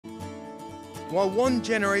While one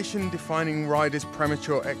generation-defining rider's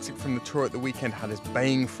premature exit from the Tour at the weekend had us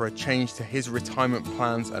baying for a change to his retirement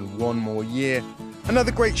plans and one more year,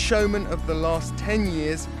 another great showman of the last 10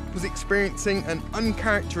 years was experiencing an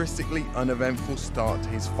uncharacteristically uneventful start to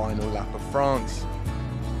his final lap of France.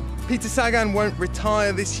 Peter Sagan won't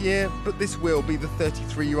retire this year, but this will be the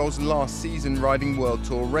 33-year-old's last season riding World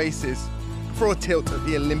Tour races, before a tilt at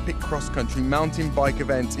the Olympic cross-country mountain bike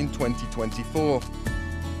event in 2024.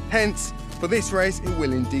 Hence, for this race, it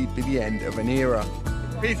will indeed be the end of an era.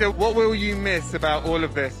 Peter, what will you miss about all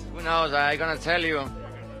of this? Who knows? I'm gonna tell you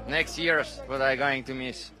next year's what I'm going to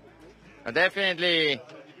miss. But definitely,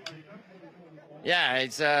 yeah,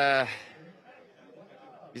 it's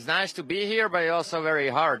nice to be here, but it's also very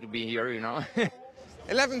hard to be here, you know.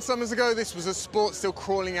 11 summers ago, this was a sport still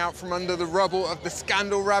crawling out from under the rubble of the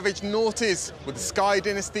scandal-ravaged noughties, with the Sky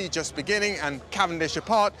dynasty just beginning and Cavendish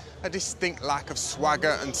apart, a distinct lack of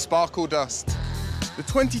swagger and sparkle dust. The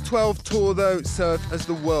 2012 Tour, though, served as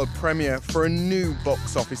the world premiere for a new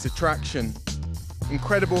box office attraction.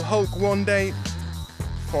 Incredible Hulk one day,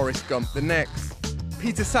 Forrest Gump the next.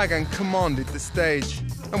 Peter Sagan commanded the stage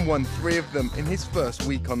and won 3 of them in his first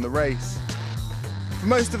week on the race. For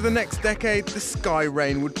most of the next decade, the Sky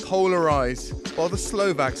reign would polarise, while the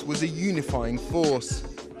Slovaks was a unifying force.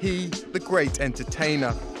 He, the great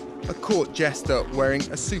entertainer, a court jester wearing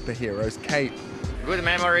a superhero's cape. Good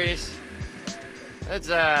memories. It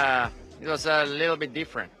was a little bit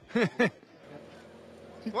different.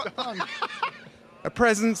 A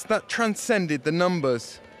presence that transcended the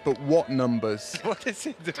numbers. But what numbers? What is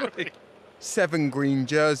he doing? 7 green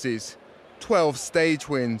jerseys, 12 stage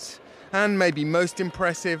wins, and maybe most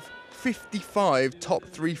impressive, 55 top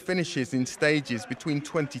 3 finishes in stages between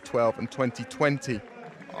 2012 and 2020.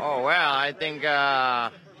 Oh, well, I think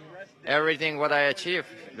everything what I achieved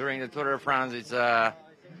during the Tour de France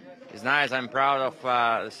is nice. I'm proud of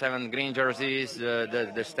the 7 green jerseys,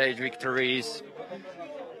 the stage victories.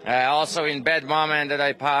 Also in bad moment that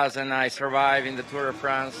I passed and I survived in the Tour de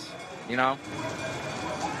France, you know.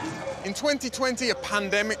 In 2020, a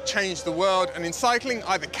pandemic changed the world, and in cycling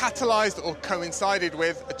either catalysed or coincided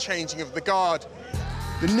with a changing of the guard.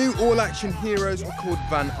 The new all-action heroes were called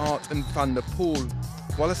Van Aert and Van der Poel,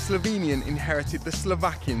 while a Slovenian inherited the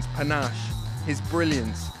Slovakian's panache, his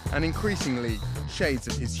brilliance, and increasingly, shades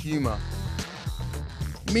of his humour.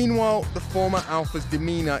 Meanwhile, the former Alpha's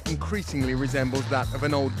demeanour increasingly resembles that of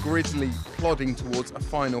an old grizzly plodding towards a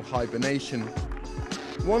final hibernation.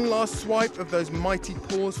 One last swipe of those mighty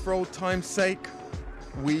paws for old time's sake.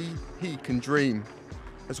 He can dream,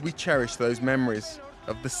 as we cherish those memories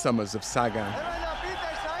of the summers of Sagan.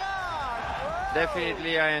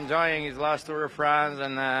 Definitely I'm enjoying his last Tour de France,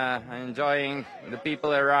 and I'm enjoying the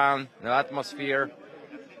people around, the atmosphere.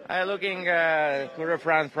 I'm looking Tour de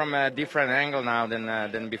France from a different angle now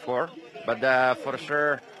than before, but for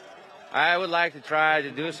sure I would like to try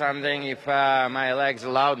to do something if my legs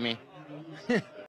allowed me.